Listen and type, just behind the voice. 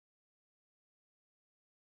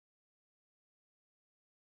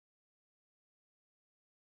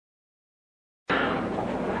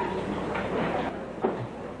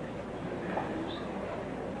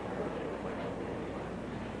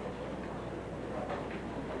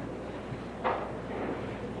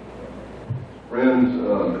Friends,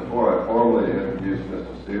 before I formally introduce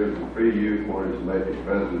Mr. Sears, the Free Youth wanted to make a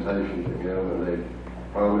presentation to him, and they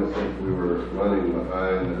promised if we were running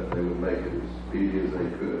behind that they would make it as speedy as they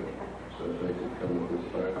could. So if they could come at this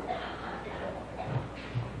time.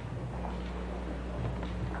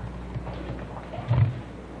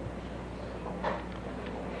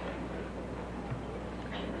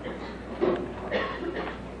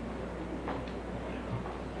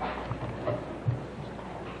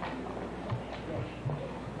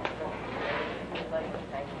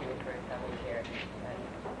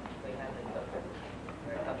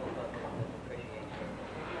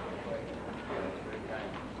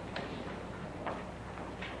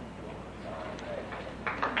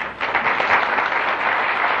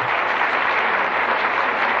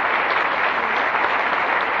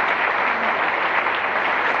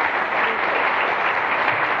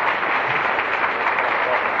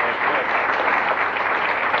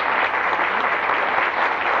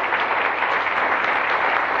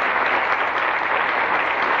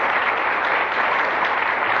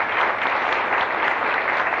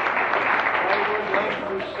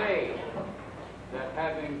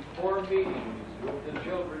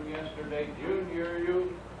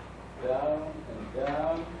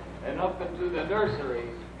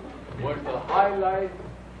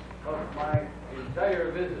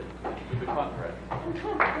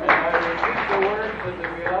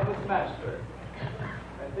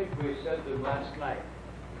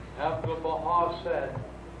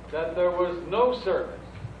 That there was no service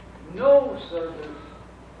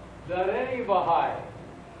that any Baha'i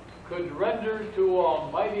could render to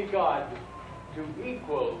Almighty God to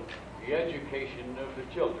equal the education of the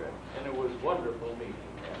children. And it was wonderful meeting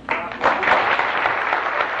them.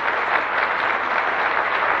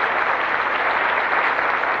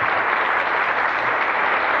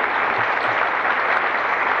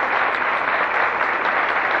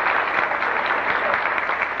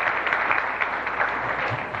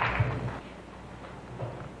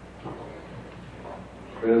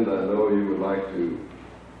 Friends, I know you would like to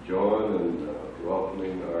join in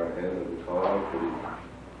welcoming our hand of the cause,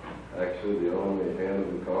 actually the only hand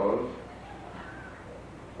of the cause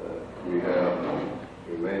that we have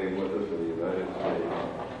remaining with us in the United States.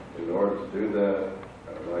 In order to do that,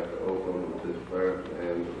 I'd like to open with this prayer to the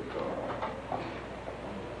hand of the cause.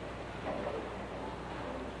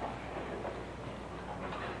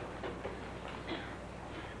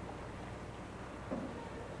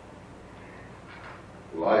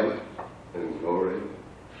 Light and glory,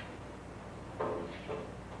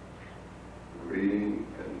 greeting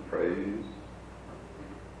and praise,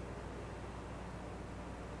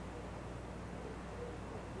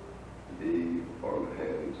 be on the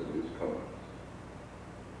hands of his cause.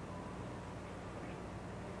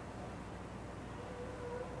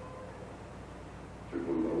 To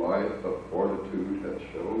whom the light of fortitude has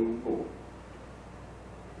shone forth,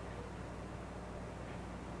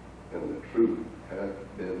 and the truth hath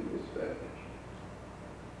been established,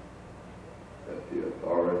 that the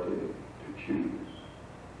authority to choose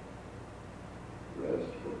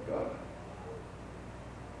rests with God.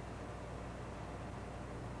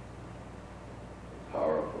 The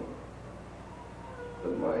powerful, the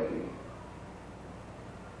mighty,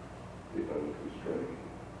 the unconstrained,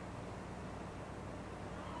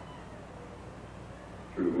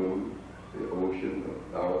 through whom the ocean of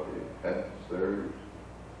bounty hath surged,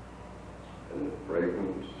 and the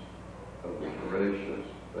fragrance of the gracious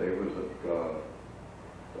favors of God,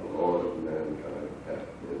 the Lord of mankind, hath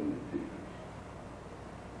been diffused.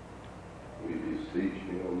 We beseech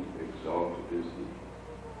him, exalted is he,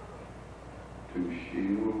 to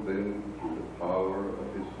shield them through the power of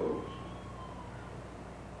his host,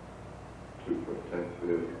 to protect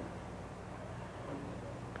them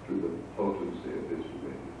through the potency of his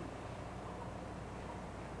wing,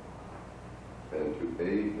 and to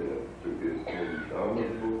aid them through his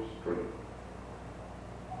indomitable strength,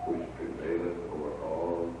 which prevaileth over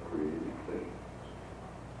all created things.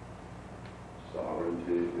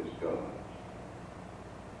 Sovereignty is God's,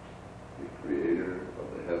 the creator of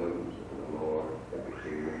the heavens and the Lord of the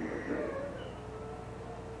kingdom of man.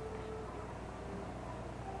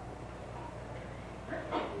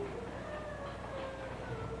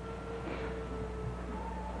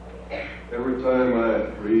 Every time I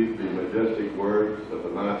read the majestic words of the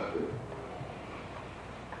Master,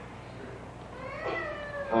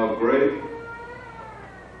 how great,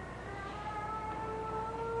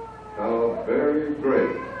 how very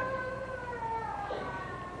great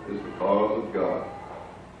is the cause of God.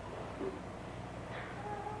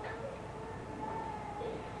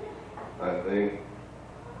 I think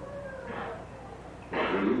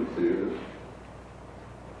Sears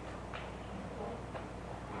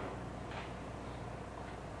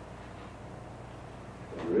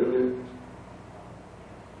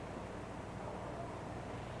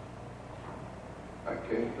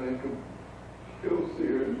can't think of Bill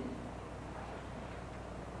Sears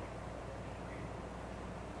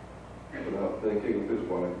without thinking of his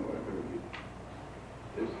wife, Marguerite.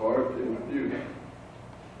 It's hard to introduce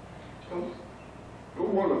just for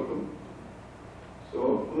one of them. So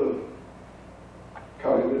the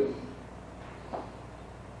kindness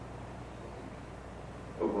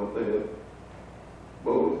of what they had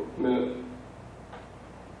both meant.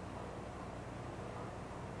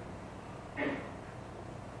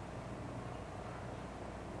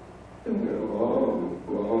 In their long,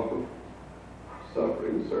 long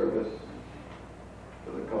suffering service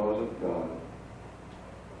for the cause of God,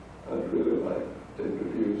 I'd really like to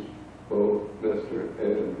introduce both Mr.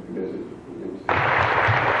 and Mrs. Reminisce.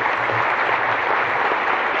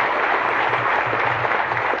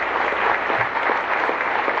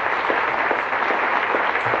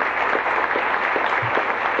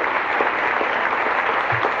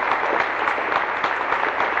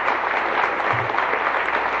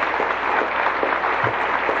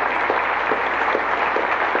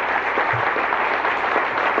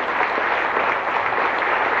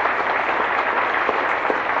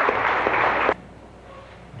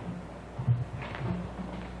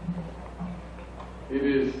 It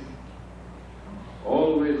is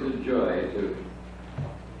always a joy to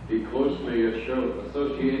be closely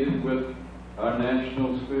associated with our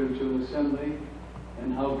National Spiritual Assembly,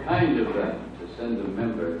 and how kind of them to send a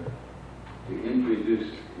member to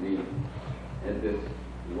introduce me at this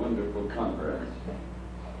wonderful conference.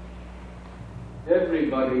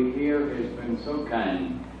 Everybody here has been so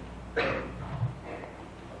kind,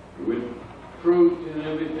 with fruit and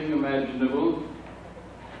everything imaginable,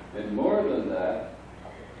 and more than that,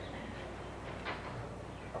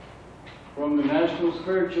 from the National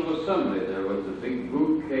Spiritual Assembly, there was a big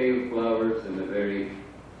bouquet of flowers and a very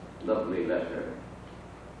lovely letter.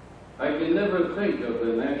 I can never think of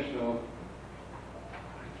the National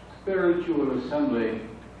Spiritual Assembly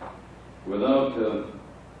without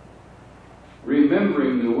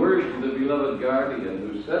remembering the words of the beloved guardian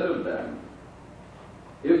who said of them,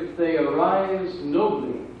 if they arise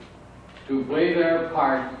nobly to play their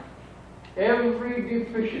part, every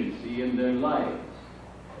deficiency in their lives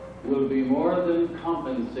will be more than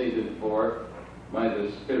compensated for by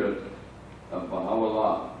the Spirit of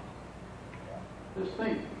Baha'u'llah. Just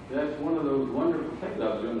think, that's one of those wonderful things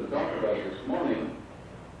I was going to talk about this morning,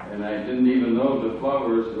 and I didn't even know the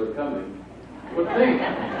flowers were coming. But think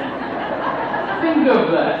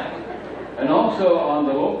of that. And also on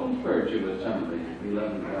the local spiritual assembly, the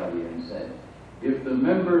beloved guardian said, if the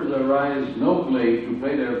members arise nobly to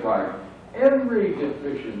play their part, every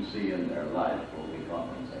deficiency in their life will be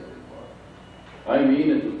compensated for. I mean,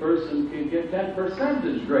 if a person can get 10%,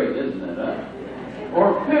 it's great, isn't it, huh?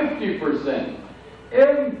 Or 50%.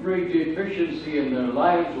 Every deficiency in their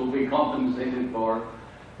lives will be compensated for.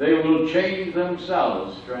 They will change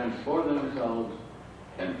themselves, transform themselves,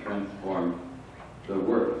 and transform the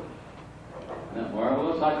world. Isn't that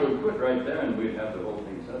marvelous? I could quit right there and we'd have the whole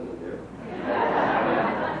thing settled here.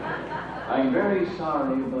 I'm very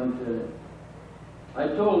sorry, but I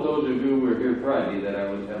told those of you who were here Friday that I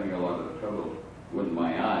was having a lot of trouble with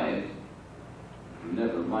my eyes.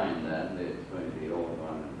 Never mind that, it's going to be all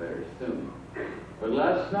gone very soon. But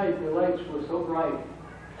last night the lights were so bright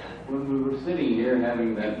when we were sitting here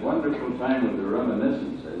having that wonderful time with the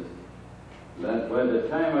reminiscences that by the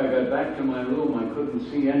time I got back to my room I couldn't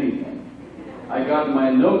see anything. I got my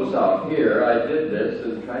notes out here, I did this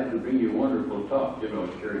and tried to bring you wonderful talk,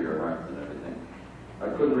 cheer your hearts and everything. I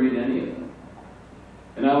couldn't read any of them.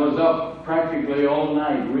 And I was up practically all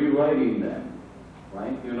night rewriting them,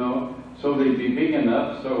 right, so they'd be big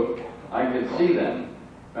enough so I could see them.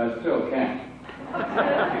 I still can't.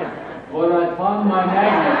 But I found my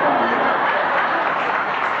magnifier.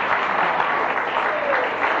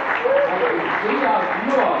 I can see out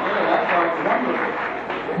you out there, that's wonderful.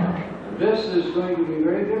 This is going to be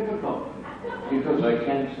very difficult because I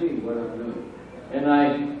can't see what I'm doing. And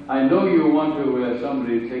I know you want to,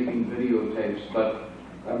 somebody taking videotapes, but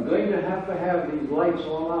I'm going to have these lights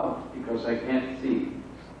all out because I can't see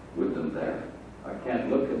with them there. I can't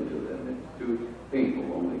look into them. It's too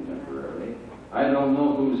painful, only temporarily. I don't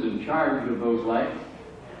know who's in charge of those lights,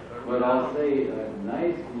 but I'll say a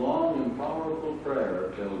nice, long, and powerful prayer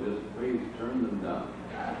if they'll just please turn them down.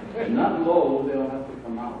 And not low, they'll have to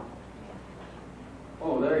come out.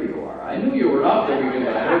 Oh, there you are. I knew you were out there because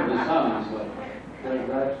I heard the sounds, but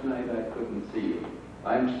last night I couldn't see you.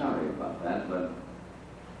 I'm sorry about that, but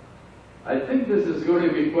I think this is going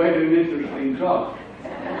to be quite an interesting talk.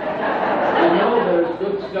 I know there's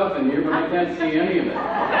good stuff in here, but I can't see any of it.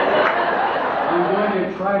 I'm going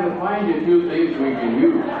to try to find you two things we can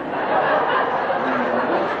use. That's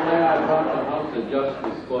why I brought the House of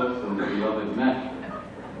Justice close and the beloved Master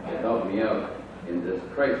to help me out in this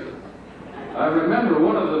crisis. I remember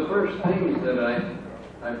one of the first things that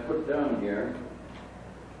I put down here.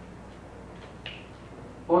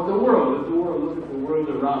 But the world, look at the world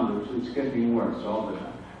around us. It's getting worse all the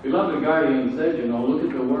time. Beloved guardian said, you know, look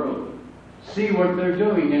at the world. See what they're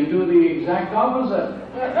doing and do the exact opposite.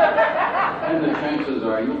 And the chances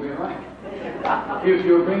are you'll be right. If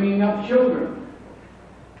you're bringing up children,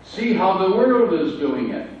 see how the world is doing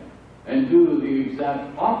it and do the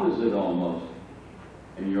exact opposite almost.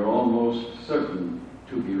 And you're almost certain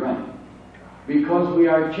to be right. Because we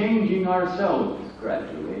are changing ourselves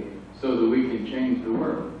gradually so that we can change the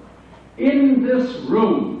world. In this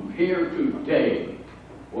room here today,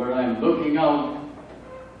 where I'm looking out,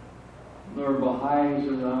 there are Baha'is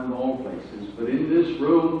around all places, but in this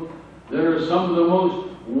room, there are some of the most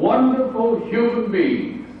wonderful human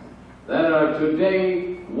beings that are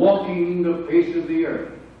today walking the face of the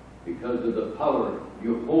earth because of the power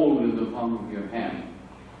you hold in the palm of your hand.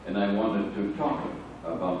 And I wanted to talk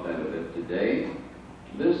about that a bit today.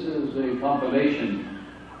 This is a compilation,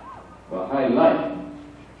 Baha'i life.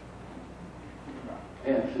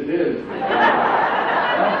 Yes, it is.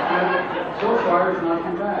 So far, it's not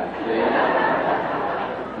too bad today.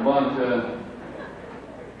 But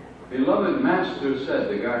beloved Master said,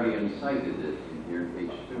 the guardian cited it in here,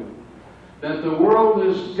 page 2, that the world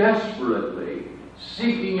is desperately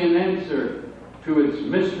seeking an answer to its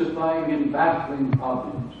mystifying and baffling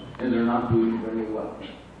problems, and they're not doing very well.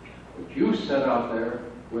 But you set out there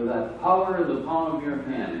with that power in the palm of your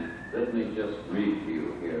hand. Let me just read to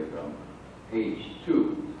you here from page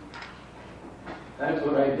 2. That's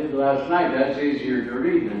what I did last night. That's easier to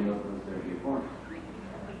read than what was 34.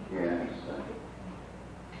 Yes.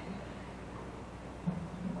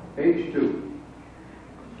 Page 2.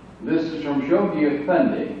 This is from Shogi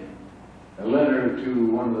Effendi, a letter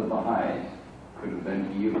to one of the Baha'is. Could have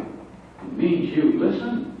been to you. It means you.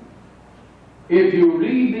 Listen. If you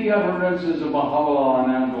read the utterances of Baha'u'llah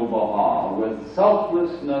and Abdul-Baha with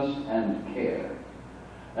selflessness and care,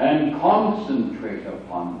 and concentrate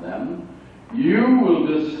upon them, you will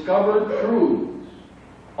discover truths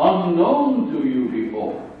unknown to you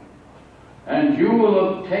before, and you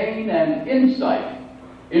will obtain an insight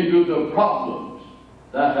into the problems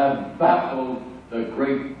that have baffled the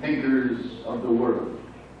great thinkers of the world.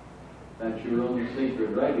 That's your own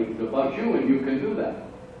sacred writings about you, and you can do that.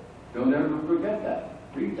 Don't ever forget that.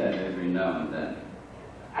 Read that every now and then.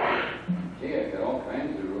 Gee, I got all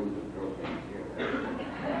kinds of room to throw things here.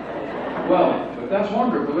 Well, but that's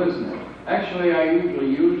wonderful, isn't it? Actually, I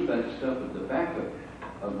usually use that stuff at the back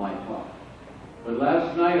of my talk. But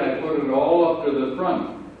last night I put it all up to the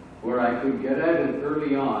front, where I could get at it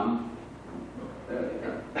early on with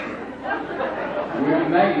a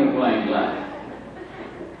magnifying glass.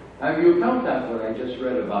 Have you felt that, what I just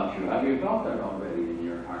read about you? Have you felt that already in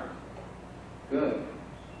your heart? Good.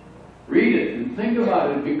 Read it and think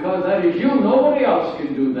about it, because that is you. Nobody else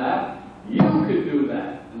can do that. You can do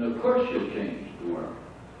that. And of course you'll change the world.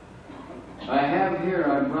 I have here,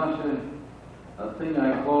 I brought a thing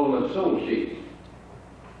I call a soul sheet.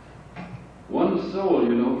 One soul,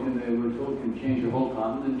 you know, we're told can change a whole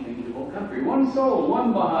continent, change a whole country. One soul,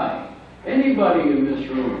 one Baha'i. Anybody in this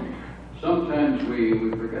room. Sometimes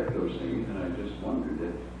we forget those things, and I just wondered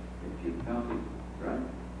if you felt it, right?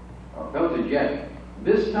 Or felt it yet.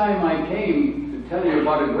 This time I came to tell you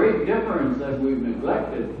about a great difference that we've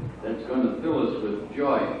neglected that's going to fill us with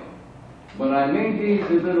joy. But I made these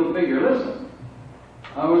a little bigger. Listen,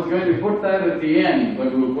 I was going to put that at the end,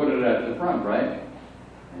 but we'll put it at the front, right?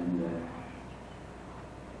 And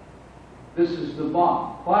this is the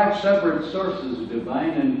bomb. 5 separate sources of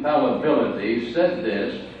divine infallibility said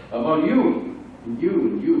this about you, and you,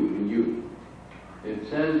 and you, and you. It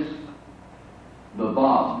says, the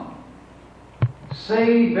bomb.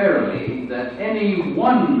 Say verily that any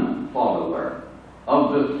one follower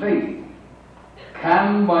of the faith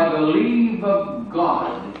can, by the leave of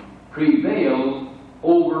God, prevail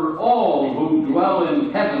over all who dwell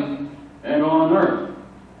in heaven and on earth.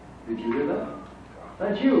 Did you hear that?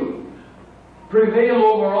 That's you. Prevail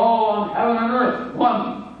over all on heaven and earth,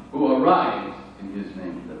 one who arrives in his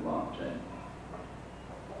name, the law said.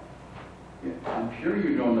 Yeah, I'm sure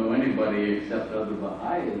you don't know anybody except other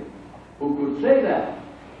Baha'is who could say that.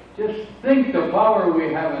 Just think the power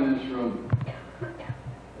we have in this room,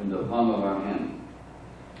 in the palm of our hand.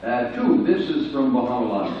 2, this is from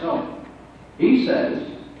Baha'u'llah himself. He says,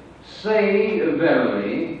 say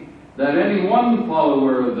verily that any one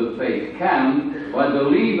follower of the faith can, But the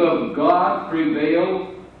leave of God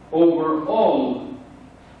prevail over all.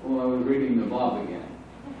 Oh, I was reading the Bob again.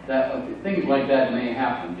 Things like that may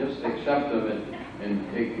happen. Just accept them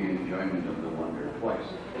and take the enjoyment of the wonder twice.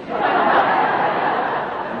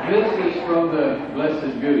 This is from the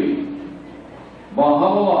Blessed Beauty.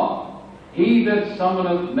 Baha'u'llah, he that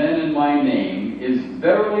summoneth men in my name is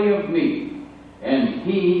verily of me, and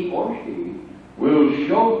he or she will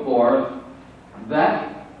show forth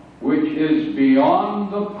that which is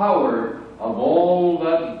beyond the power of all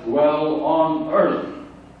that dwell on earth.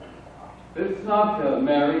 It's not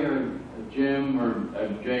Mary or Jim or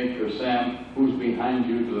Jake or Sam who's behind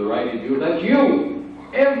you to the right of you. That's you.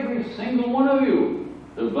 Every single one of you.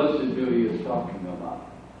 The Blessed Beauty is talking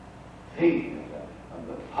about. Think of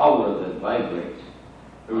the power that vibrates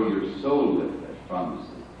through your soul with that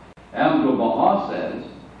promises. Abdu'l-Baha says,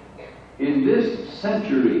 in this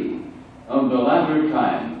century of the latter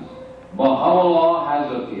times, Baha'u'llah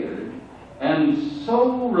has appeared and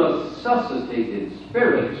so resuscitated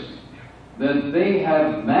spirits that they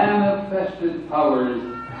have manifested powers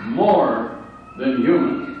more than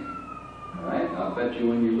human. All right? I'll bet you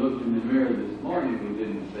when you looked in the mirror this morning, you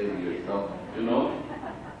didn't say to yourself, you know,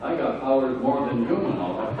 I got powers more than human.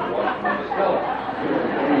 I'll have to watch myself.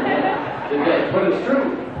 But it's true.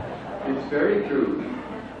 It's very true.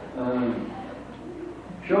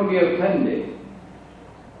 Shoghi Effendi.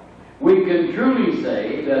 We can truly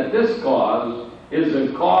say that this cause is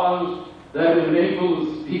a cause that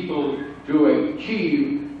enables people to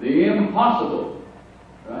achieve the impossible.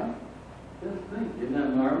 Right? Just think, isn't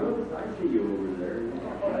that marvelous? I see you over there.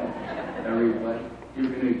 Right? Everybody, you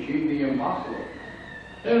can achieve the impossible.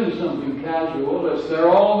 It isn't something casual. It's there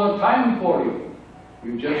all the time for you.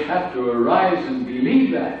 You just have to arise and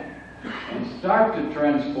believe that and start to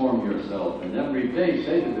transform yourself. And every day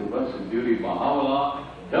say to the Blessed Beauty, Baha'u'llah,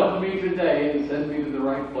 help me today and send me to the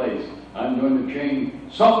right place. I'm going to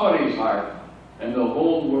change somebody's heart, and the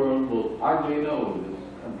whole world will hardly know this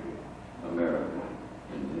country, America,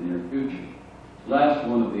 in the near future. Last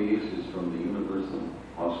one of these is from the Universal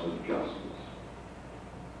House of Justice.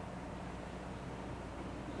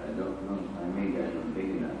 I don't know, I made that one big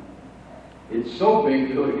enough. It's so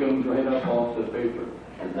big that it comes right up off the paper,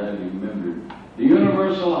 as I remembered. The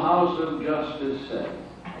Universal House of Justice says,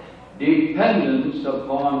 dependence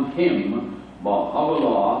upon him,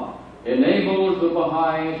 Baha'u'llah, enables the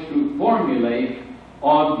Baha'is to formulate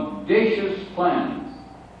audacious plans.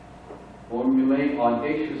 Formulate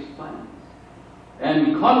audacious plans.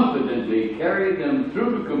 And confidently carry them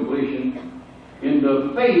through to completion in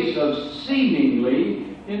the face of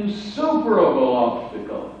seemingly insuperable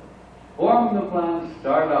obstacles. Form the plan,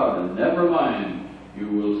 start out, and never mind, you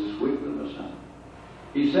will sweep them aside.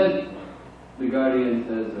 He said, the Guardian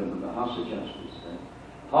says, of the House of Justice says,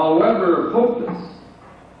 however hopeless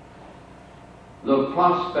the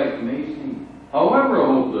prospect may seem, however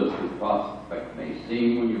hopeless the prospect may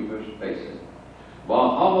seem when you first face it,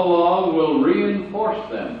 Baha'u'llah will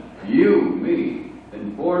reinforce them, you, me,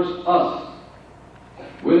 enforce us,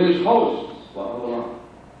 with his hosts, Baha'u'llah,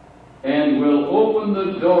 and will open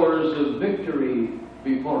the doors of victory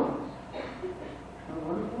before us. How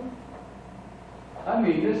wonderful. I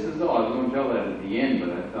mean, this is all. I was going to tell that at the end, but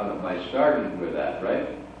I thought if I started with that,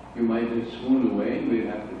 right, you might just swoon away and we'd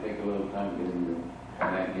have to take a little time getting you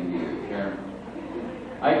back into your chair.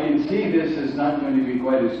 I can see this is not going to be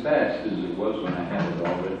quite as fast as it was when I had it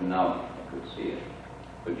all written out. I could see it,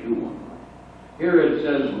 but you won't. Here it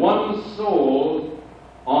says, one soul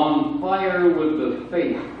on fire with the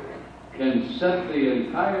faith can set the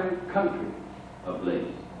entire country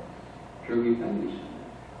ablaze. Shoghi Effendi said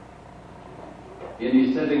that. And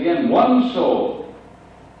he said again, one soul,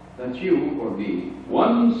 that's you or me,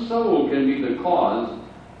 one soul can be the cause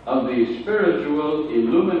of the spiritual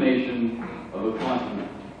illumination of a continent.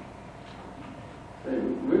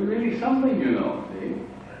 We're really something, you know, see?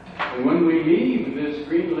 And when we leave this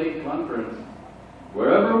Greenlake conference,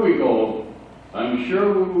 wherever we go, I'm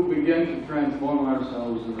sure we will begin to transform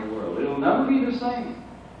ourselves in the world. It'll never be the same.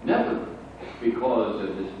 Never. Because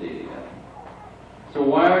of this day together. So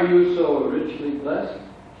why are you so richly blessed?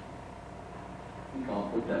 I think I'll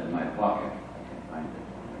put that in my pocket. I can find it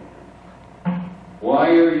one later. Why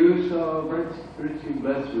are you so richly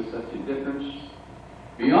blessed with such a difference?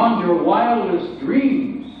 Beyond your wildest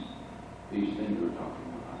dreams, these things we're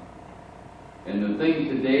talking about. And the thing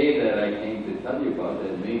today that I came to tell you about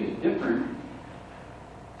that made it different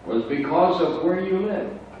was because of where you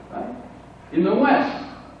live, right? In the West.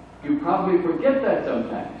 You probably forget that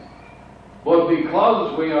sometimes. But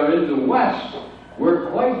because we are in the West, we're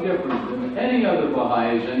quite different than any other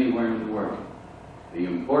Baha'is anywhere in the world. The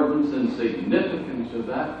importance and significance of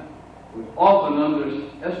that was often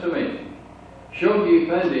underestimated. Shoghi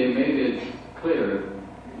Effendi made it clear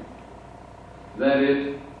that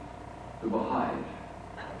the Baha'is,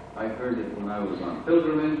 I heard it when I was on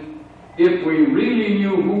pilgrimage, if we really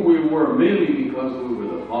knew who we were merely because we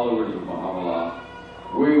were the followers of Baha'u'llah,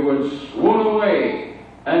 we would swoon away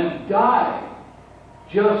and die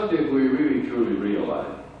just if we really truly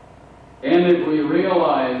realized. And if we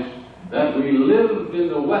realized that we lived in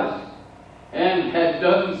the West and had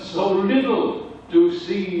done so little to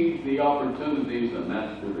seize the opportunities the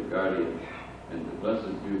Master, the Guardian, and the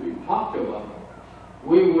Blessed Beauty talked about,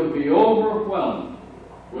 we would be overwhelmed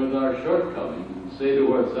with our shortcomings and say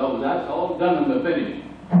to ourselves, that's all done in the finish.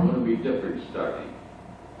 It's going to be different starting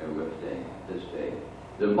with this day.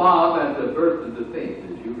 The Bab, at the birth of the faith,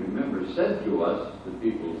 as you remember, said to us, the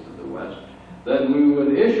peoples of the West, that we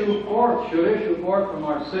should issue forth from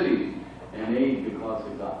our cities and aid the cause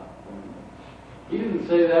of God. He didn't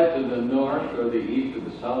say that to the north or the east or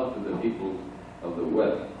the south or the peoples of the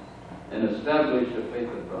West, and establish the faith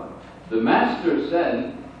of God. The Master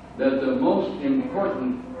said that the most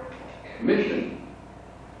important mission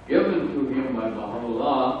given to him by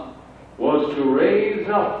Baha'u'llah was to raise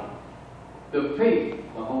up the faith,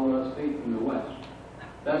 Baha'u'llah's faith in the West.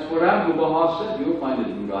 That's what Abdul Baha said. You'll find it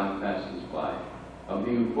in God Passes By. Of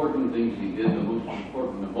the important things he did, the most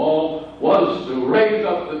important of all was to raise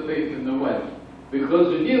up the faith in the West.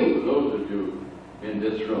 Because of you, those of you in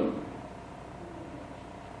this room.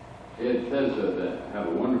 It says that I have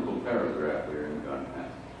a wonderful paragraph here in God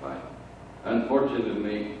Passes By.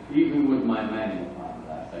 Unfortunately, even with my magnifying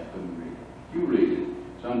glass, I couldn't read it. You read it.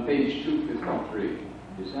 It's on page 253.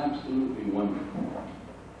 It's absolutely wonderful.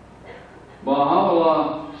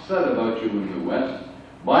 Baha'u'llah said about you in the West,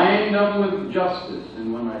 bind up with justice.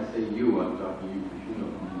 And when I say you, I'm talking to you because you know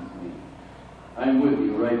it means me. I'm with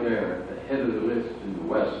you right there at the head of the list in the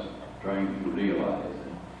West, trying to realize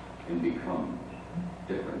it and become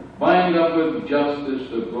different. Bind up with justice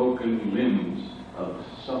the broken limbs of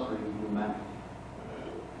suffering humanity.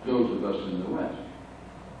 Those of us in the West.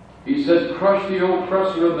 He said, crush the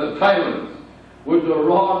oppressor and the tyrants with the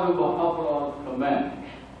rod of Baha'u'llah's command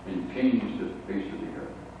and change the face of the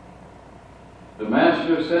earth. The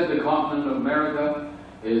Master said the continent of America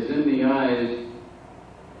is in the eyes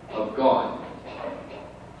of God.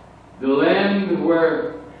 The land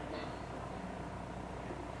where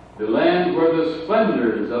the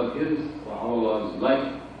splendors of his Baha'u'llah's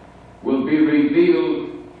light will be revealed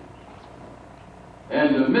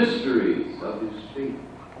and the mysteries of his faith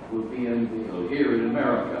will be unveiled here in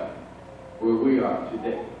America, where we are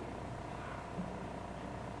today.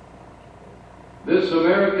 This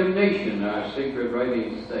American nation, our sacred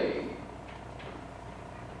writings say,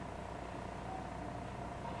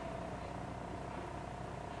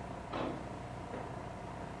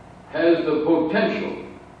 has the potential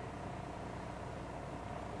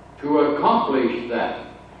to accomplish that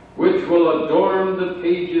which will adorn the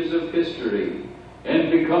pages of history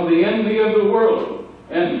and become the envy of the world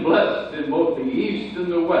and blessed in both the East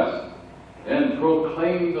and the West, and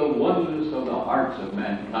proclaim the wonders of the hearts of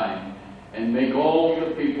mankind and make all the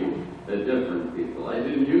people the different people. I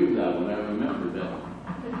didn't use that when I remembered that.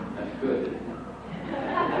 That's good.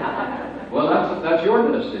 Well, that's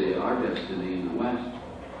your destiny, our destiny in the West.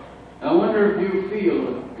 I wonder if you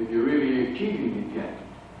feel if you're really achieving it yet.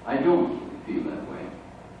 I don't feel that way.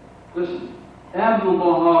 Listen, Abdul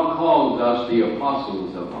Baha calls us the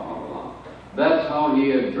apostles of Baha'u'llah. That's how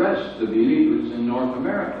he addressed the believers in North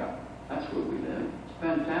America. That's where we live. It's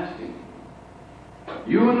fantastic.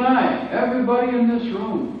 You and I, everybody in this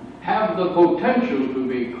room, have the potential to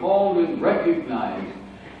be called and recognized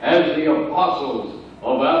as the apostles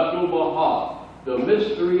of Abdul Baha, the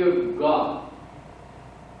mystery of God,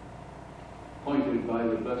 pointed by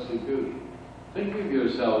the Blessed Beauty. Think of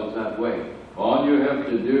yourselves that way. All you have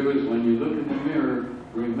to do is when you look in the mirror,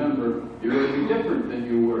 remember you're going to be different than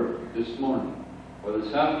you were this morning. Or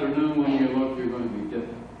this afternoon when you look, you're going to be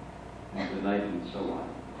different. And tonight and so on.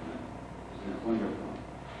 Isn't it wonderful?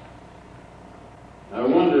 I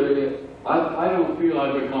wonder if, I don't feel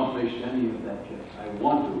I've accomplished any of that yet. I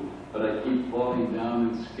want to, but I keep falling down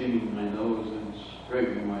and skinning my nose and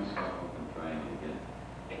straightening myself up and trying again.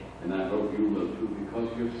 And I hope you will too,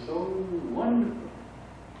 because you're so wonderful.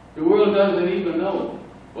 The world doesn't even know.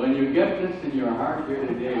 When you get this in your heart here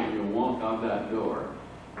today, you walk out that door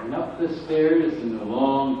and up the stairs and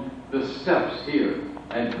along the steps here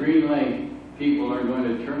at Greenlake, people are going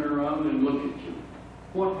to turn around and look at you.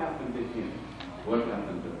 What happened to him? What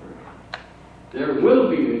happened to her? There will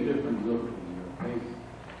be a different look in your face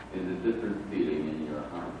and a different feeling in your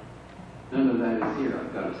heart. None of that is here.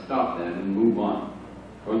 I've got to stop that and move on.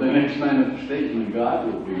 Or the next manifestation of God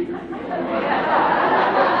will be here.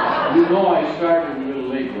 You know I started a little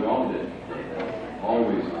late. We all did.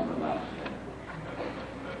 Always on the last day.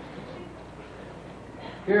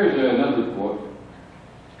 Here's another quote.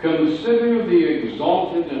 Consider the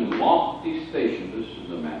exalted and lofty station, this is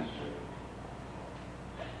the master,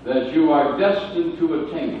 that you are destined to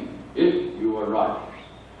attain if you arise.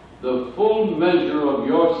 The full measure of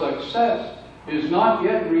your success is not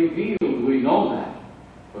yet revealed, we know that,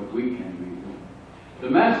 but we can reveal it. The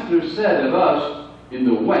Master said of us in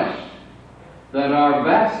the West that our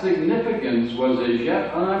vast significance was as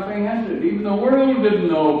yet unapprehended. Even the world didn't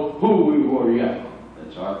know who we were yet.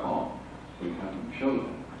 That's our fault. We haven't shown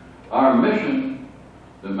them. Our mission,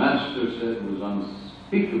 the Master said, was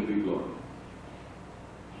unspeakably glorious.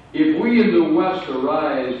 If we in the West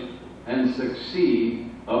arise and succeed,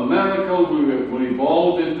 America will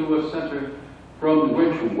evolve into a center from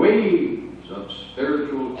which waves of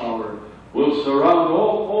spiritual power will surround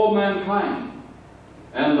all mankind,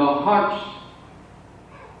 and the hearts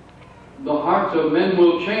of men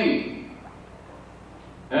will change,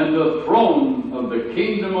 and the throne of the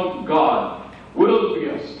kingdom of God will be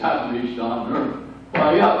established on earth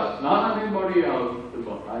by us, not anybody else, the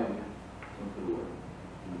Baha'i of the world.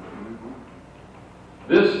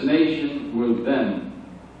 This nation will then,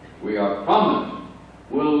 we are promised,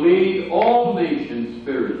 will lead all nations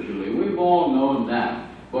spiritually. We've all known that.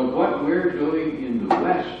 But what we're doing in the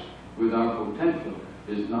West with our potential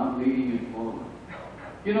is not leading it forward.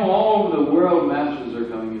 You know, all over the world, masses are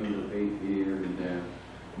coming into the faith here and there.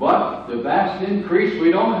 But the vast increase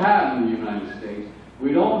we don't have in the United States,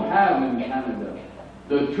 we don't have in Canada.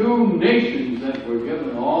 The two nations that were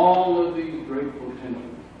given all of these great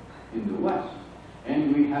potentials in the West.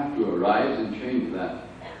 And we have to arise and change that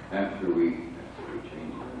after we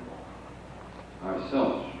change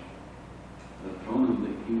ourselves. The throne of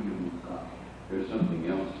the kingdom of God. There's something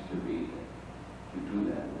else to be to do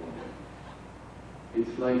that.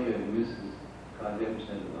 It's like Mrs. Kadem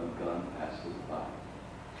said about God passes by.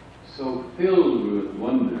 So filled with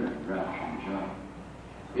wonder and rapture and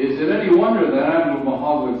joy. Is it any wonder that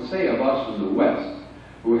Abdu'l-Baha would say of us in the West,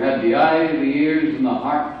 who had the eyes, the ears, and the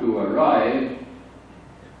heart to arrive,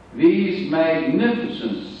 these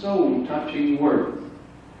magnificent, soul-touching words,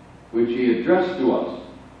 which he addressed to us.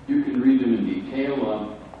 You can read them in detail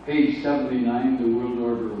on page 79, The World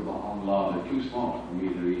Order of Baha'u'llah. They're too small for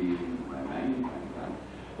me to read even by magnifying glass.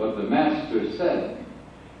 But the Master said,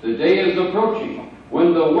 the day is approaching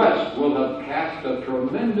when the West will have cast a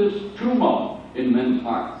tremendous tumult in men's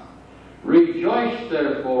hearts. Rejoice,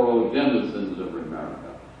 therefore, O denizens of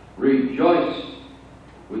America. Rejoice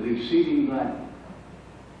with exceeding gladness.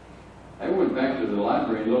 I went back to the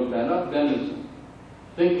library and looked that up, denizens,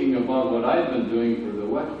 thinking about what I'd been doing for the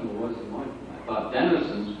West, and it wasn't like that. I thought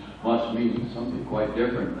denizens must mean something quite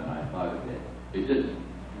different than I thought it did. It didn't.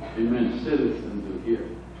 It meant citizens of here.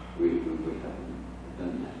 We haven't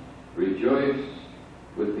done that. Rejoice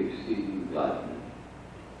with exceeding gladness.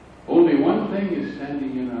 Only one thing is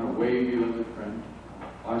standing in our way, beloved friend,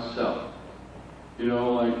 ourselves. You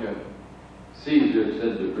know, like Caesar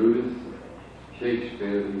said to Brutus,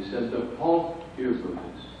 Shakespeare, he said, the fault, here,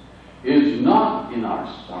 Brutus, is not in our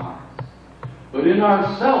stars, but in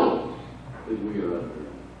ourselves that we are under.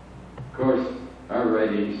 Of course, our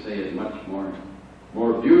writings say it much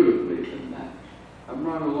more beautifully than that. I've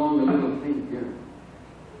brought along a little thing here.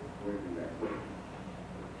 Where did that go?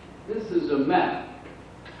 This is a map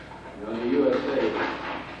on the USA.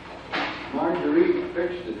 Marguerite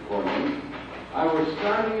fixed it for me. I was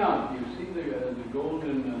starting out. You see the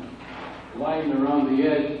golden line around the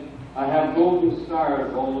edge? I have golden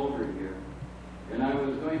stars all over here. And I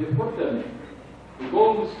was going to put them, the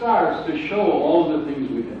golden stars, to show all the things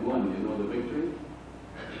we had won, you know, the victory.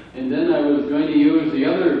 And then I was going to use the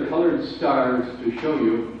other colored stars to show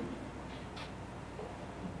you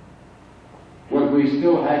what we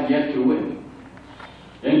still had yet to win.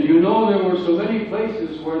 And you know, there were so many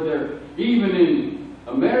places where there, even in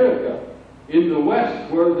America, in the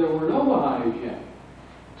West, where there were no Baha'is yet.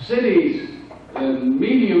 Cities,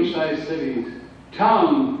 medium-sized cities,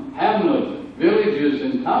 town, hamlets, villages,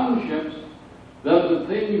 and townships, that the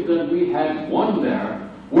things that we had won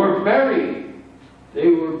there were buried. They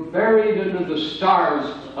were buried under the stars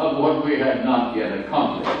of what we had not yet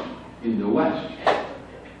accomplished in the West.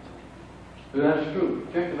 But that's true.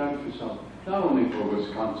 Check it out yourself. Not only for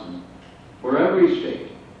Wisconsin, for every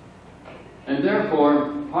state. And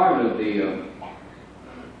therefore, part of the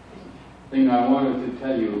thing I wanted to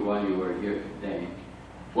tell you while you were here today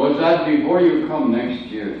was that before you come next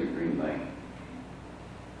year to Greenlake,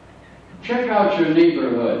 Check out your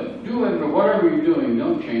neighborhood. Do it, whatever you're doing,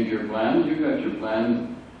 don't change your plans. You got your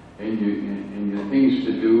plans and your things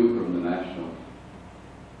to do from the National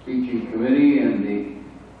Teaching Committee and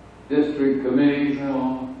the district committees and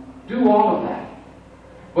all. Do all of that.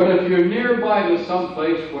 But if you're nearby to some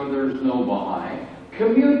place where there's no Baha'i,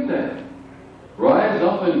 commute there. Rise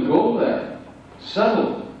up and go there.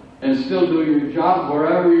 Settle and still do your job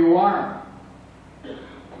wherever you are.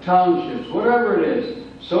 Townships, whatever it is,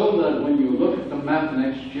 so that when you look at the map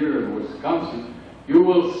next year of Wisconsin, you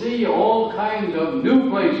will see all kinds of new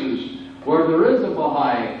places where there is a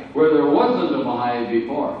Baha'i, where there wasn't a Baha'i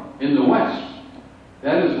before, in the West.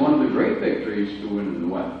 That is one of the great victories to win in the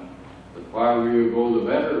West. The farther you go, the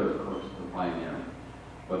better, of course, the pioneering.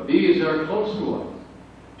 But these are close to us.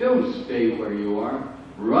 Don't stay where you are.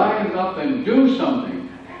 Rise up and do something,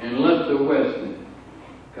 and let the West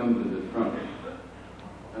come to the front.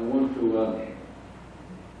 I want to,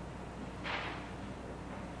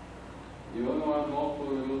 you want to know I'm all full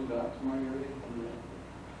of little dots, Marguerite?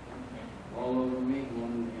 All over me,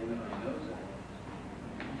 one in my nose.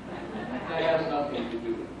 That has nothing to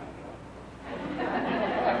do with my job.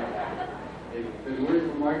 If it weren't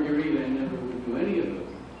for Marguerite, I never would do any of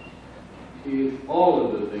those. She is all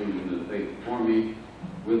of the things in the faith for me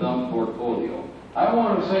without portfolio. I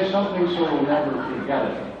want to say something so we'll never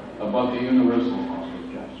forget it about the universal house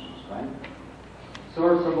of justice, right?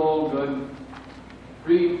 Source of all good,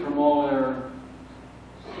 freed from all error,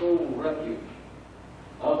 sole refuge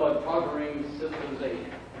of a tottering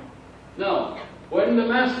civilization. Now, when the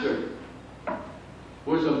Master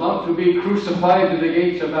was about to be crucified to the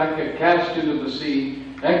gates of Acca, cast into the sea,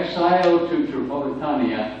 exiled to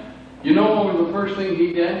Tripolitania, you know what was the first thing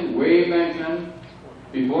he did way back then,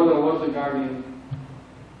 before there was a guardian?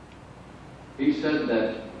 He said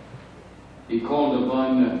that he called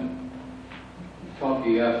upon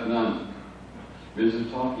Taki Afnan.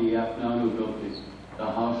 Mrs. Taki Afnan, who built the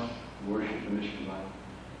house of worship in Ishmael,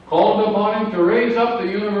 called upon him to raise up the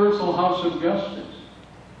universal house of justice.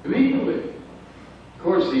 Immediately. Of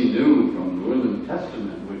course, he knew from the Will and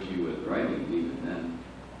Testament, which he was writing even then,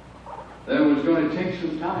 that it was going to take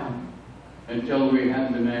some time until we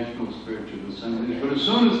had the National Spiritual Assemblies. But as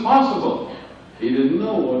soon as possible, he didn't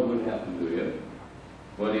know what would happen to him.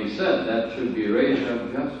 But he said that should be raised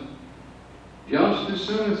up just as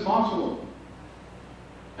soon as possible.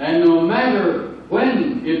 And no matter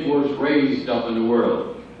when it was raised up in the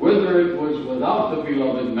world, whether it was without the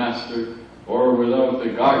beloved Master or without the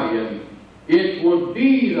guardian, it would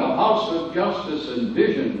be the house of justice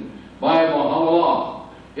envisioned by Baha'u'llah.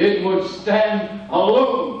 It would stand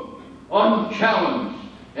alone, unchallenged,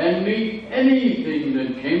 and meet anything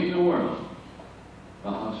that came to the world. The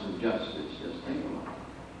house of justice, just think about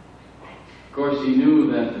it. Of course, he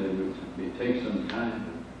knew that it would take some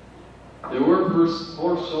time. There were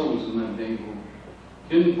four souls in that day who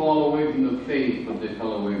didn't fall away from the faith, but they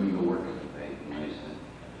fell away from the work of the faith. And they said,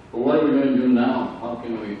 well, what are we going to do now? How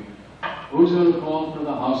can we? Who's going to call for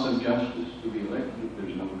the house of justice to be elected if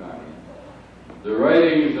there's no guardian? The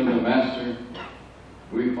writings of the Master,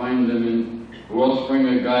 we find them in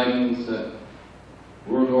Wellspring of Guidance,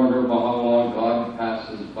 World Order, Baha'u'llah, God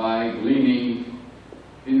passes by, gleaning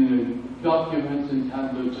in the documents and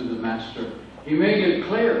tablets of the Master. He made it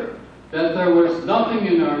clear that there was nothing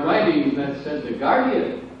in our writings that said the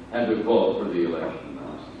guardian had to call for the election of the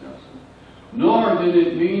house of justice. Nor did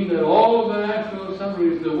it mean that all of the national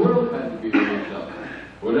assemblies of the world had to be raised up.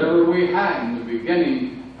 Whatever we had in the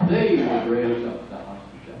beginning, they would raise up the house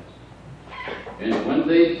of justice. And when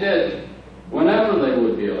they did, whenever they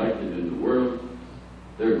would be elected in the world,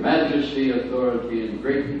 their majesty, authority, and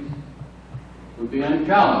greatness would be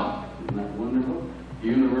unchallenged. Isn't that wonderful? The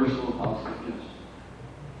universal house of justice.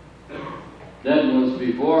 That was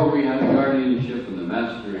before we had a guardianship and the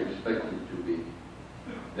Master expected to be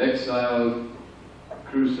exiled,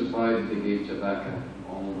 crucified at the gates of Acca, and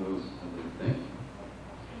all those other things.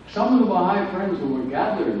 Some of the Baha'i friends who were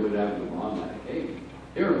gathered would have them on that occasion.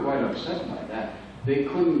 They were quite upset by that. They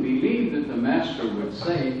couldn't believe that the Master would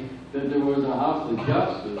say that there was a house of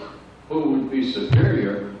justice who would be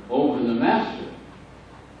superior over the Master.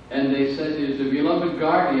 And they said, is the beloved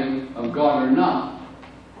guardian of God or not?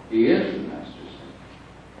 He is, the Master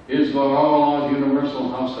said. Is Baha'u'llah's universal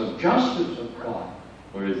house of justice of God,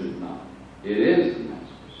 or is it not? It is, the Master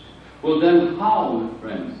said. Well, then how, the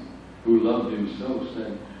friends who loved him so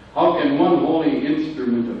said, how can one holy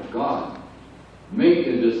instrument of God make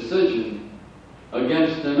a decision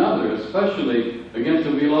against another, especially against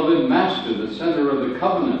the beloved Master, the center of the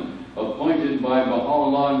covenant, appointed by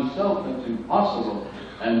Baha'u'llah himself? That's impossible.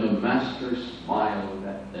 And the Master smiled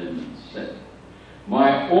at them and said,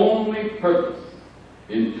 My only purpose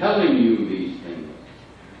in telling you these things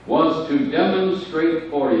was to demonstrate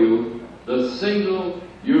for you the single,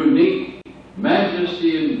 unique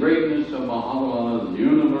majesty and greatness of Baha'u'llah's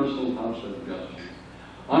universal house of justice,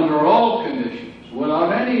 under all conditions,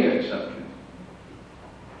 without any exception.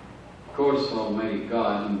 Of course, Almighty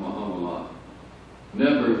God and Baha'u'llah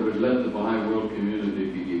never would let the Baha'i world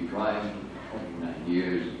community be deprived of 49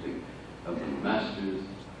 years of the Master's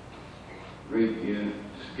great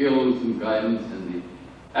skills and guidance, and the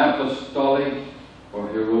apostolic or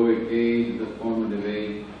heroic age, the formative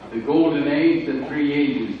age, the golden age, the three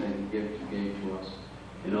ages that He gave to us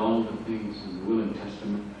in all the things in the Will and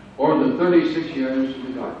Testament, or the 36 years of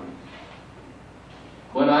the garden.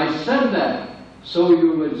 But I said that so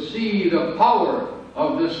you would see the power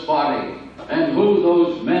of this body and who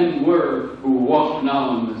those men were who walked now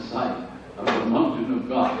on the side of the mountain of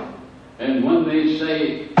God. And when they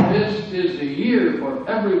say, this is the year for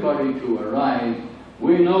everybody to arise,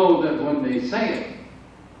 we know that when they say it,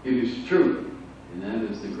 it is true. And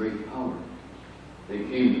that is the great power. They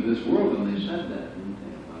came to this world and they said that, didn't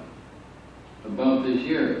they, about this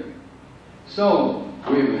year. So,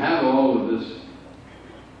 we've had all of this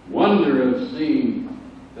wonder of seeing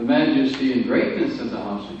the majesty and greatness of the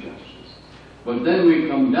house of justice. But then we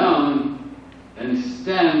come down and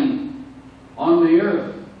stand on the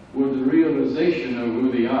earth with the realization of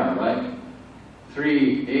who they are, right?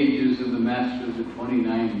 3 ages of the Master, the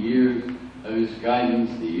 29 years of His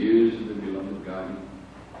guidance, the years of the beloved garden.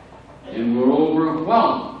 And we're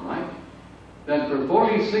overwhelmed, right? That for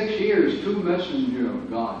 46 years, 2 messengers of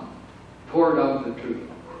God poured out the truth.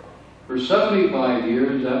 For 75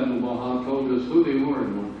 years, Abdu'l-Baha told us who they were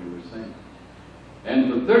and what they were saying.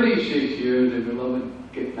 And for 36 years, the beloved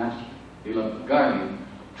Master, beloved guardian,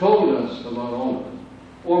 told us about all of it.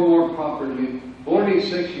 Or more properly,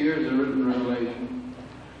 46 years of written revelation,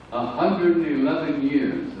 111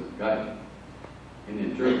 years of guidance and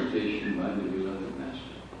interpretation by the beloved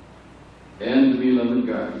Master and the beloved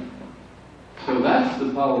guardian. So that's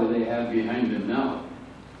the power they have behind them now.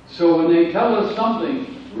 So when they tell us something,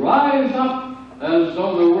 rise up as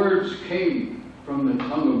though the words came from the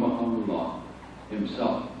tongue of Baha'u'llah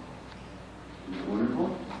Himself. Isn't it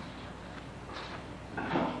wonderful?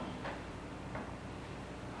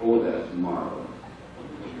 Oh, that's marvelous.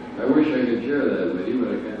 I wish I could share that with you,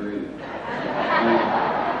 but I can't read it.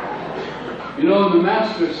 You know, the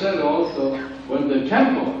Master said also, when the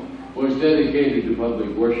temple was dedicated to public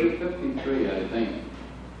worship, 53, I think.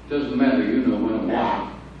 Doesn't matter, you know when it was.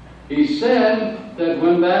 He said that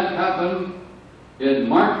when that happened, it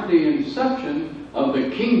marked the inception of the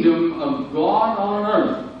kingdom of God on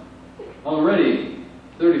earth. Already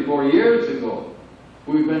 34 years ago.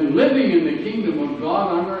 We've been living in the kingdom of God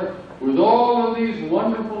on earth with all of these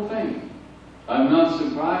wonderful things. I'm not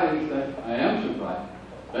surprised I am surprised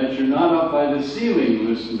that you're not up by the ceiling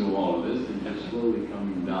listening to all of this and just slowly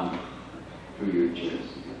coming down to your chairs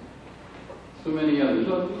again. So many others.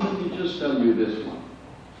 Let me just tell you this one.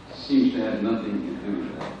 Seems to have nothing to do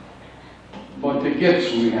with that. But the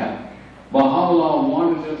gifts we have. Baha'u'llah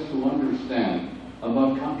wanted us to understand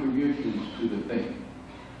about contributions to the faith.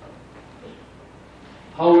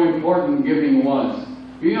 How important giving was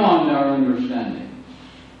beyond our understanding.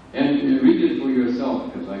 And read it for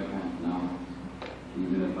yourself, because I can't now,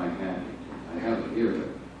 even if I had it. I have it here, but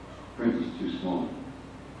print is too small.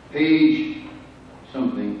 Page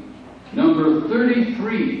something, number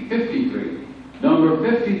 53,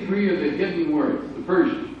 number 53 of the Hidden Words, the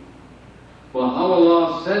Persian.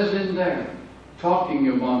 Baha'u'llah says in there, talking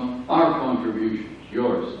about our contributions,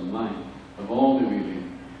 yours and mine, of all the believers.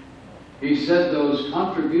 He said those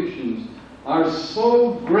contributions are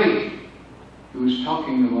so great. He was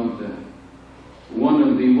talking about one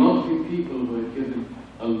of the wealthy people who had given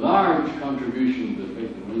a large contribution to the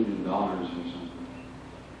faith, $1 million or something.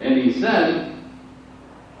 And he said,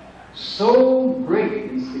 so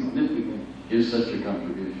great and significant is such a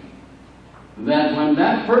contribution, that when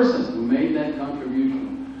that person who made that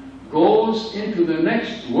contribution goes into the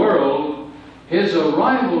next world, his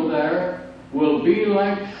arrival there will be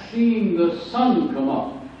like seeing the sun come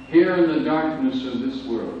up here in the darkness of this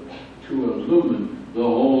world to illumine the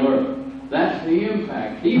whole earth. That's the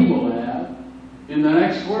impact he will have in the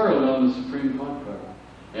next world on the Supreme Conqueror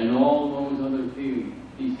and all those other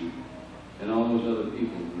pieces and all those other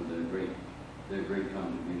people with their great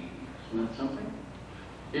contribution. Isn't that something?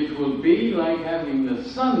 It will be like having the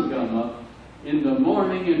sun come up in the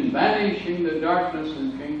morning and banishing the darkness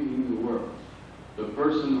and changing the world. The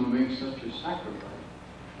person who makes such a sacrifice,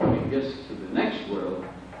 when he gets to the next world,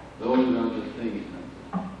 those are the things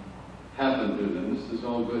that happen to them. This is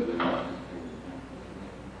all good.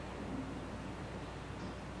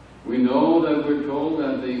 We know that we're told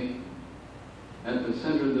that at the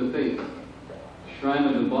center of the faith, the shrine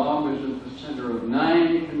of the Bob is at the center of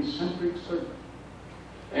 9 concentric circles.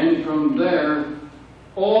 And from there,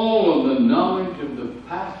 all of the knowledge of the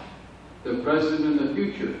past, the present, and the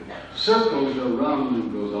future circles around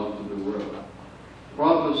and goes out to the world.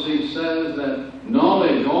 Prophecy says that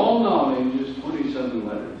knowledge, all knowledge, is 27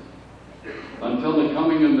 letters. Until the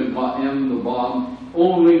coming of the Bob,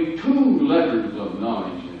 only 2 letters of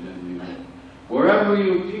knowledge have been used. Wherever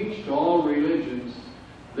you teach to all religions,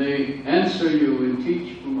 they answer you and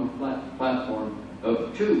teach from a platform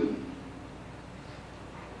of 2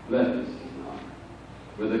 letters of knowledge.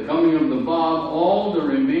 With the coming of the Bob, all the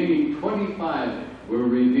remaining 25 were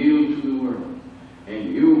revealed to the world,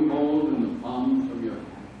 and you hold in the palms of your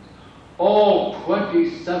hands all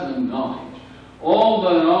 27 knowledge. All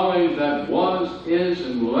the knowledge that was, is,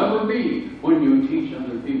 and will ever be when you teach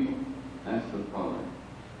other people. That's the power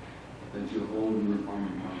that you hold in your palm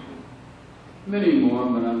of your hand. Many more,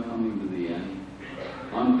 but I'm coming to the end.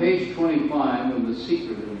 On page 25 of The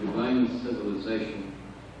Secret of Divine Civilization,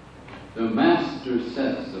 the Master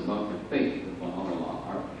says about the faith of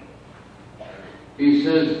Baha'u'llah. He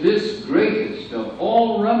says, this greatest of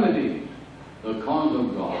all remedies, the cause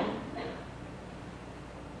of God,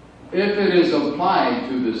 if it is applied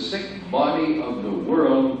to the sick body of the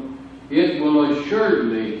world, it will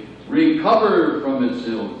assuredly recover from its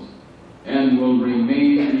ills and will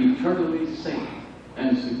remain eternally safe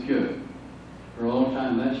and secure for all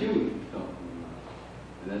time. That's you talking about.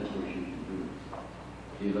 And that's what you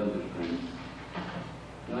should do. Beloved friends.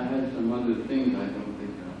 I had some other things I don't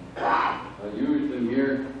think I'll use them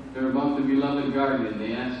here. They're about the beloved guardian.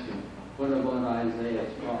 They asked him, what about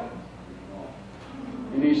Isaiah's prophet?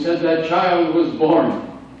 And he said that child was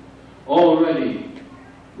born already,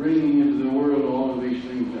 bringing into the world all of these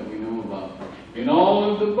things that we know about. In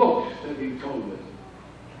all of the books that he told us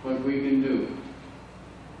what we can do.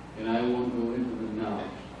 And I won't go into them now.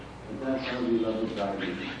 But that's our beloved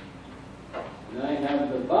guardian. And I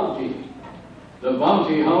have the bounty,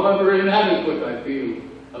 however inadequate I feel,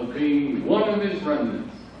 of being one of his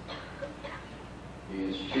remnants. He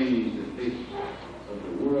has changed the face of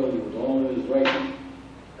the world with all of his writings.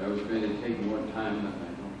 I was going to take more time, but I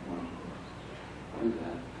don't want to do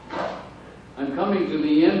that. I'm coming to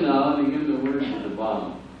the end now and give the words at the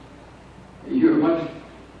bottom. You're much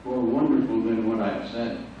more wonderful than what I've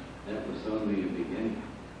said. That was only a beginning.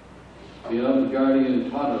 The beloved guardian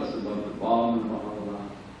taught us about the Baal and Baha'u'llah.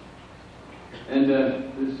 And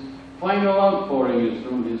this final outpouring is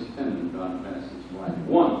from his pen, God passes by.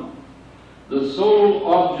 1. The sole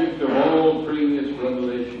object of all previous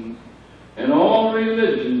revelations and all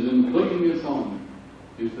religions, including his own,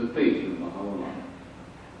 is the faith of Baha'u'llah.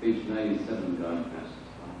 Page 97, God passes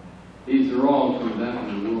by. These are all from that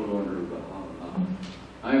in the world order of Baha'u'llah.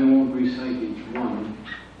 I won't recite each one.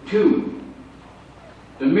 2.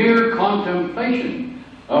 The mere contemplation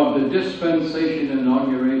of the dispensation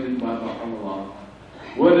inaugurated by Baha'u'llah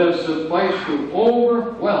would have sufficed to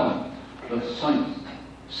overwhelm the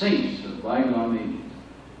saints of bygone ages.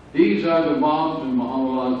 These are the Bab's and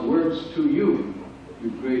Baha'u'llah's words to you, you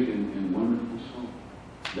great and wonderful soul.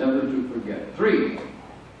 Never to forget. 3.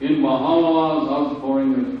 In Baha'u'llah's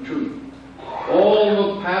outpouring of truth,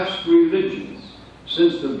 all the past religions,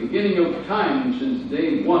 since the beginning of time, since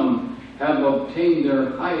day 1, have obtained their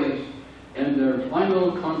highest and their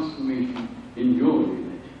final consummation in your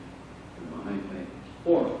religion, the Baha'i faith.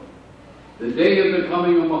 4. The day of the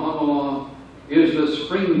coming of Baha'u'llah is the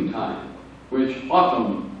springtime, which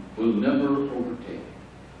autumn will never overtake.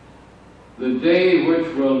 The day which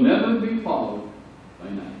will never be followed by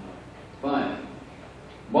night. 5.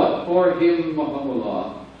 But for him,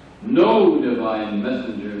 Baha'u'llah, no divine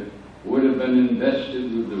messenger would have been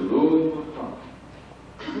invested with the robe of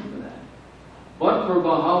prophet. Look at that. But for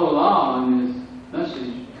Baha'u'llah and his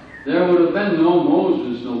message, there would have been no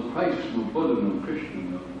Moses, no Christ, no Buddha, no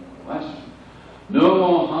Christian, no Western,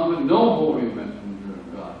 no Muhammad, no holy messenger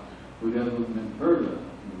of God would ever have been heard of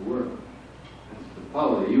in the world. That's the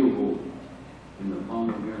power you hold in the palm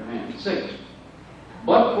of your hand. 6.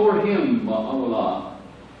 But for him, Baha'u'llah,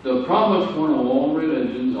 the promised one of all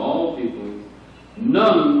religions, all peoples,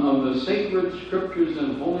 none of the sacred scriptures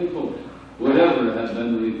and holy books would ever have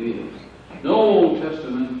been revealed. No Old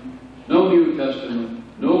Testament, no New Testament,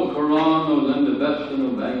 no Quran, no Zendavesta, no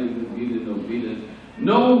Bhagavad Gita, no Vedas,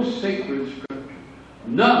 no sacred scripture.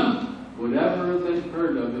 None would ever have been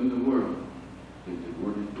heard of in the world if it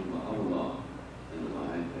weren't for Baha'u'llah and the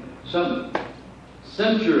Baha'i faith. 7.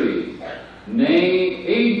 Centuries, nay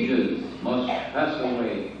ages, must pass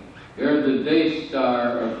away ere the day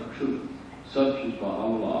star of truth such as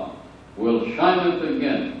Baha'u'llah, will shineth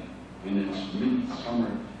again in its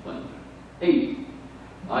midsummer splendor. 8.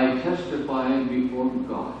 I testify before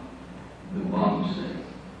God, the Bab says,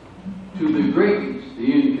 to the greatness,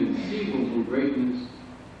 the inconceivable greatness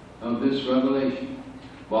of this revelation.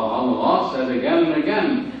 Baha'u'llah said again and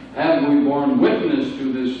again, have we borne witness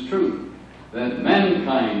to this truth, that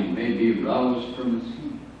mankind may be roused from its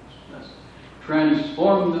heedlessness,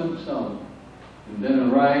 transform themselves, and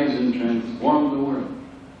then arise and transform the world.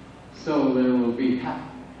 So there will be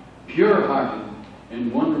happy, pure-hearted,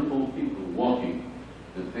 and wonderful people walking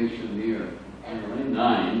the face of the earth. And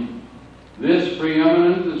 9, this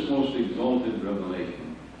preeminent, this most exalted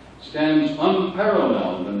revelation stands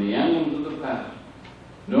unparalleled in the annals of the past,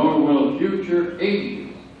 nor will future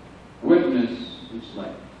ages witness its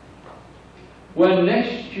like. When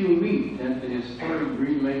next you meet at the historic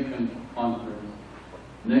Greenlake Conference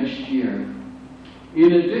next year,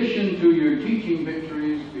 in addition to your teaching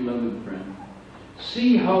victories, beloved friend,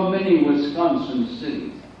 see how many Wisconsin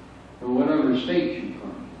cities, or whatever state you're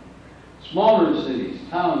from, smaller cities,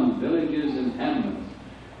 towns, villages, and hamlets,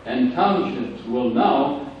 and townships will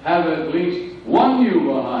now have at least one new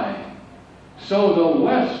Baha'i. So the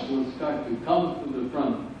West will start to come to the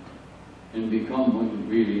front and become what it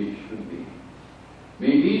really should be.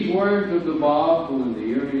 May these words of the Bab, who in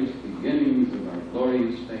the earliest beginnings of our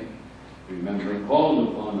glorious faith, remember, called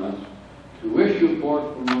upon us to issue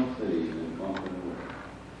forth from our cities and conquer the world.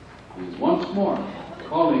 He is once more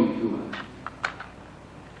calling to us.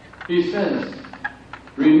 He says,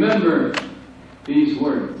 remember these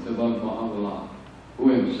words about Baha'u'llah, who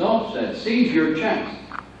himself said, seize your chance.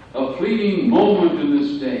 A fleeting moment in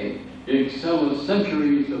this day excels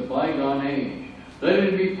centuries of bygone age. Let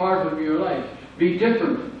it be part of your life. Be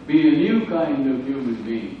different. Be a new kind of human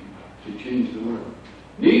being to change the world.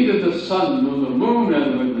 Neither the sun nor the moon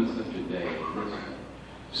have witnessed such a day as this day.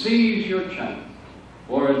 Seize your chance,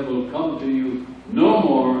 or it will come to you no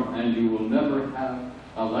more, and you will never have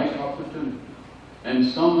a like opportunity.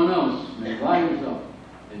 And someone else may rise up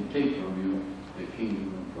and take from you the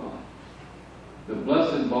kingdom of God. The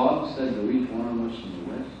blessed Bob said to each one of us in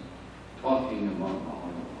the West, talking about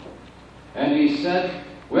Baha'u'llah. And he said,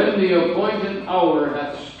 when the appointed hour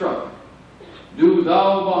hath struck, do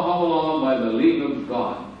thou, Baha'u'llah, by the leave of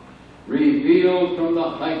God, reveal from the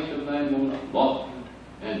heights of thy most lofty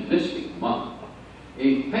and mystic mount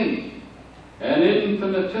a faint and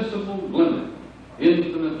infinitesimal glimmer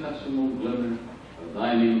of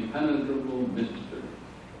thine impenetrable mystery,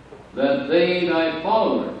 that they, thy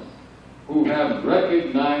followers, who have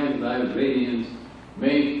recognized thy radiance,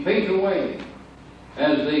 may fade away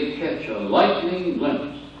as they catch a lightning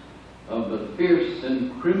glimpse of the fierce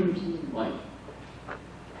and crimson light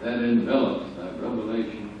that envelops thy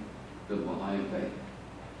revelation, the Baha'i faith.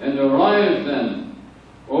 And arise then,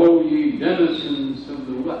 O ye denizens of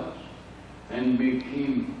the West, and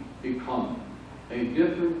become a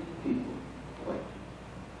different people.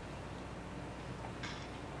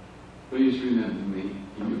 Please remember me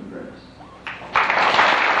in your prayers.